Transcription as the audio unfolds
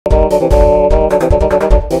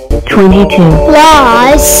22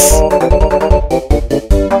 plus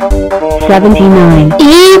 79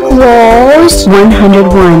 equals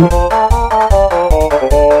 101.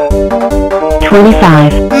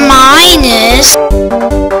 25 minus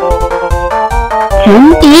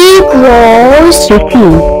 10 equals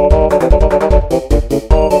 15.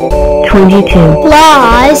 22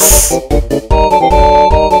 plus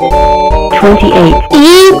 28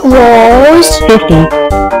 equals 50.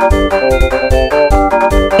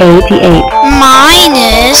 88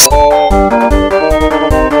 minus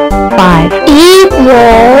 5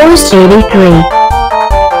 equals 83.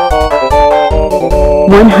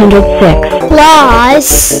 106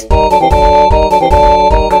 plus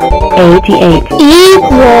 88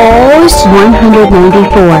 equals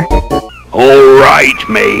 194. All right,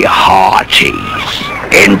 me hearties.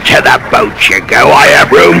 Into the boat you go. I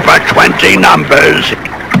have room for 20 numbers.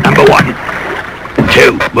 Number 1,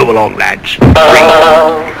 2, move along, lads. 3,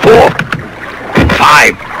 4,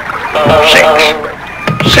 5,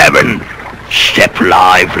 6, 7, step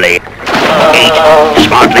lively. 8,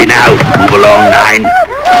 smartly now, move along, 9.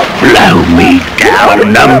 Blow me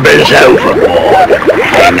down, numbers overboard.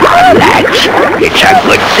 Hang on, lads. It's a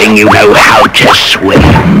good thing you know how to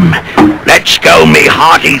swim. Let's go, me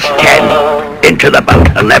hearties. 10, into the boat.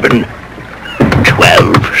 11,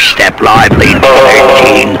 12, step lively.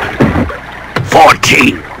 13,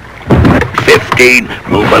 14, 15,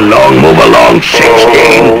 move along.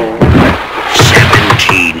 16,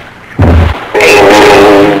 17,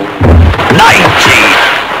 18,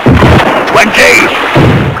 19, 20.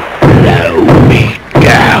 Blow me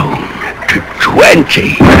down to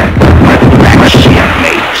 20. That's it,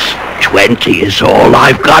 mates. 20 is all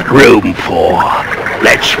I've got room for.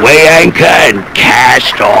 Let's weigh anchor and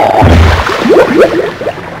cast off.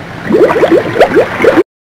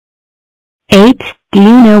 8. Do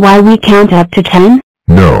you know why we count up to 10?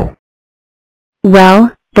 No.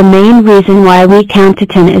 Well, the main reason why we count to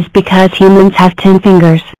 10 is because humans have 10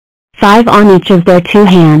 fingers. 5 on each of their 2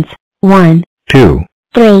 hands. 1, 2,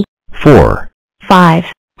 3, 4, 5,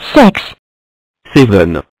 6,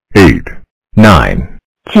 7, 8, 9.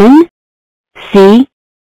 10? See?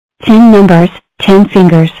 10 numbers, 10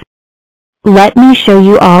 fingers. Let me show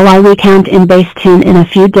you all why we count in base 10 in a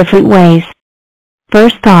few different ways.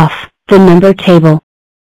 First off, the number table.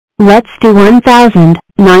 Let's do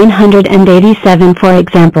 1987 for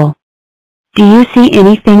example. Do you see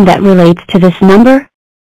anything that relates to this number?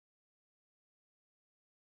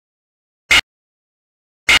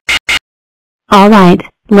 Alright,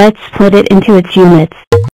 let's split it into its units.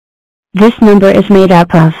 This number is made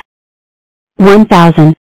up of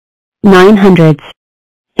 1,000, 9 hundreds,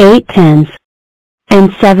 8 tens,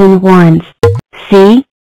 and 7 ones. See?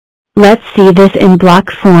 Let's see this in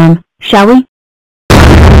block form, shall we?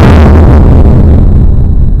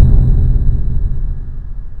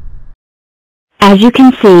 As you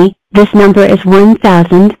can see, this number is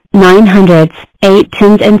 1,000, 9 hundreds, 8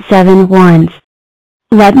 tens and 7 ones.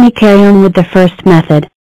 Let me carry on with the first method.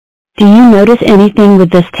 Do you notice anything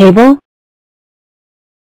with this table?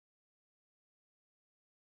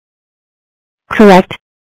 Correct.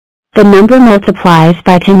 The number multiplies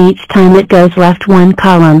by 10 each time it goes left one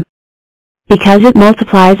column. Because it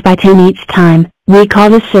multiplies by 10 each time, we call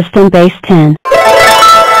this system base 10.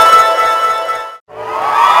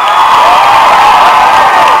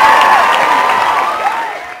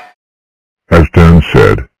 As Dan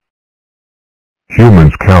said,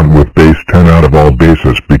 humans count with base 10 out of all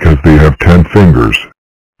bases because they have 10 fingers,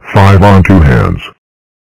 5 on 2 hands.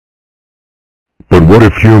 But what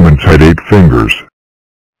if humans had 8 fingers?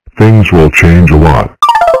 Things will change a lot.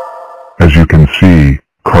 As you can see,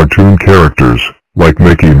 cartoon characters, like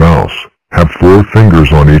Mickey Mouse, have 4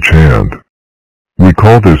 fingers on each hand. We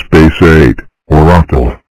call this base 8, or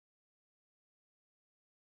octal.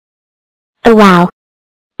 Oh wow.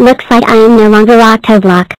 Looks like I am no longer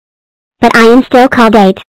Octoblock. But I am still called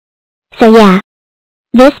 8. So yeah.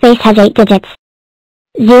 This base has 8 digits.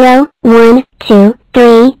 0, 1, 2,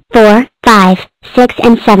 3, 4, 5, 6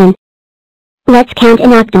 and 7. Let's count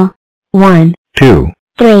in octal. 1, 2,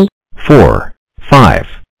 3, 4, 5.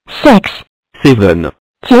 6, 7,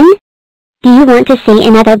 10? Do you want to see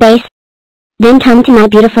another base? Then come to my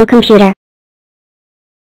beautiful computer.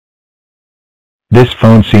 This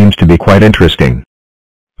phone seems to be quite interesting.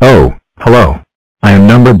 Oh, hello. I am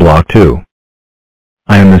Numberblock 2.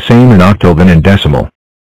 I am the same in octal than in decimal.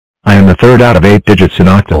 I am the third out of 8 digits in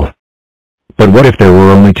octal. But what if there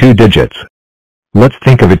were only 2 digits? Let's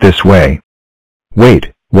think of it this way.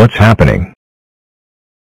 Wait, what's happening?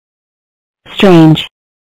 strange.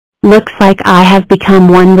 Looks like I have become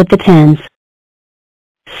one with the tens.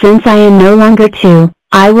 Since I am no longer 2,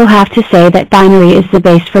 I will have to say that binary is the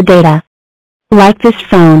base for data. Like this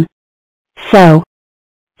phone. So,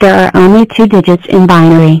 there are only 2 digits in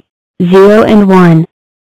binary, 0 and 1.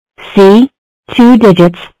 See? 2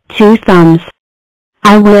 digits, 2 thumbs.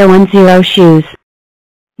 I wear 10 shoes.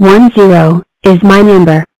 10 is my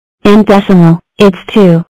number. In decimal, it's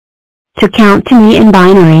 2. To count to me in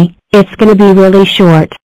binary, it's gonna be really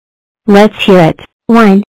short. Let's hear it.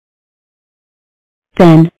 1.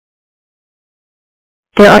 Then.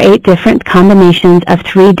 There are 8 different combinations of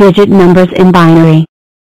 3-digit numbers in binary.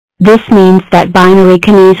 This means that binary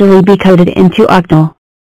can easily be coded into octal.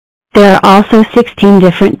 There are also 16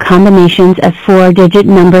 different combinations of 4-digit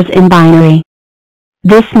numbers in binary.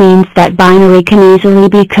 This means that binary can easily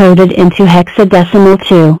be coded into hexadecimal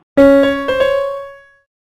too.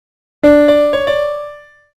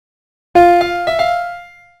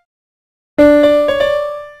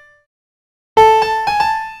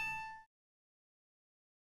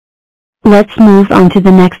 Let's move on to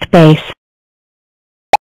the next base.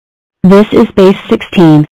 This is base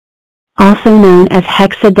 16, also known as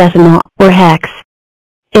hexadecimal or hex.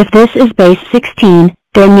 If this is base 16,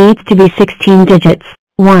 there needs to be 16 digits.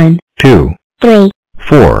 1, 2, 3,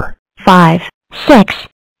 4, 5, 6,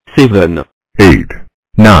 7, 8,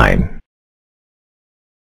 9.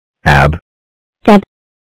 Ab. Deb.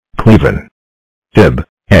 Cleven. Dib.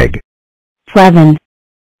 Egg. 11.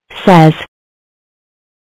 Says.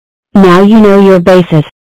 Now you know your bases.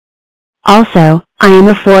 Also, I am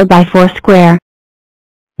a 4x4 square.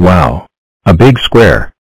 Wow. A big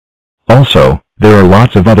square. Also, there are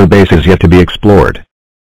lots of other bases yet to be explored.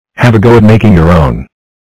 Have a go at making your own.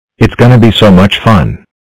 It's gonna be so much fun.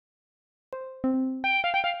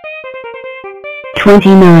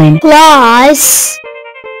 29 plus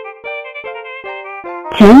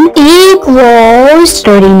 10 equals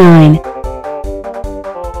 39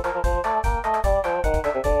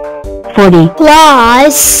 40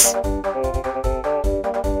 plus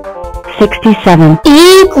 67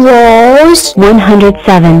 equals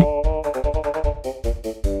 107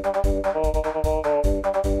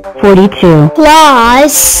 42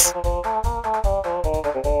 plus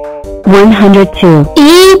 102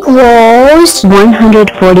 equals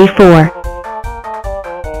 144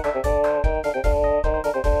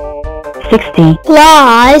 60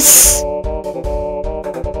 plus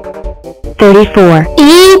 34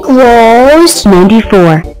 equals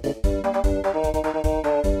 94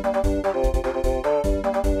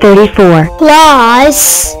 34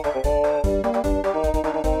 plus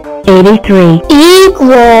 83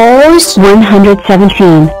 equals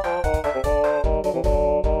 117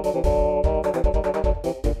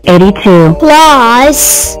 82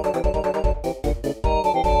 plus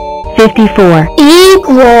 54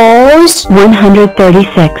 equals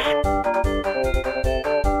 136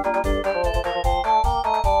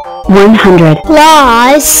 100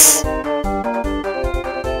 plus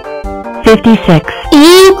 56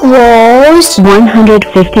 equals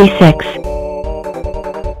 156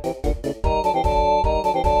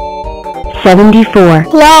 74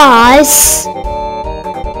 plus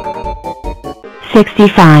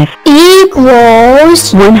 65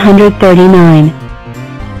 equals 139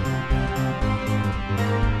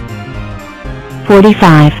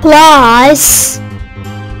 45 plus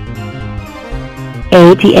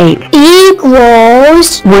 88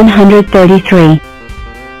 equals 133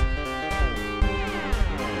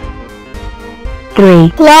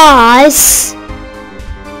 3 plus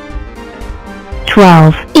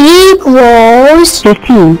 12 equals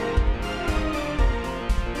 15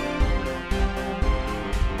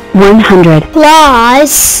 100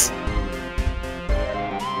 plus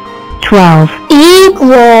 12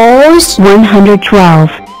 equals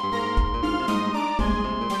 112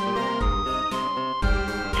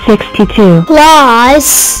 62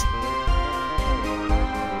 plus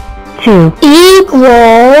 2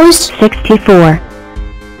 equals 64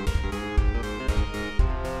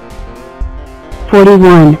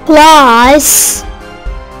 41 plus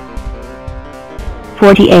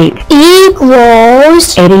 48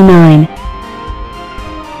 equals 89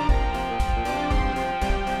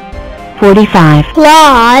 45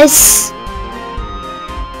 plus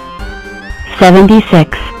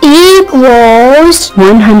 76 equals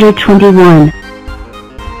 121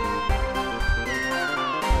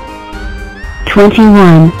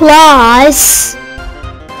 21 plus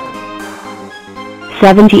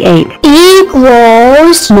 78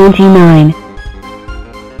 equals 99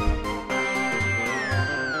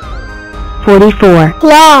 44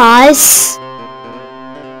 plus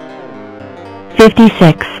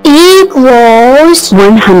 56 equals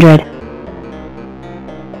 100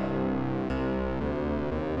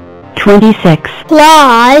 26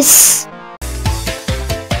 plus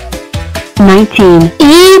 19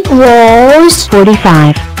 equals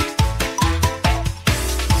 45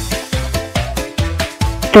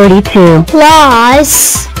 32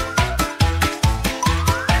 plus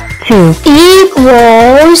 2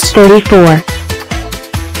 equals 34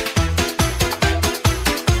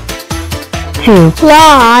 2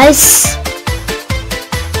 plus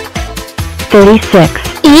 36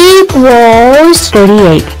 equals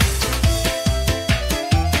 38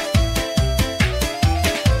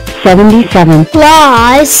 77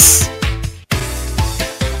 plus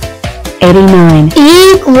 89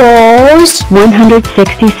 equals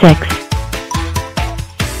 166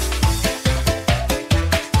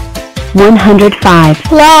 105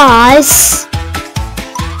 plus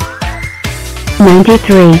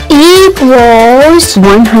 93 equals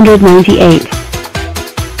 198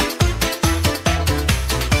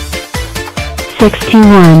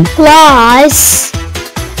 61 plus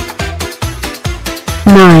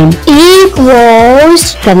 9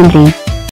 equals 70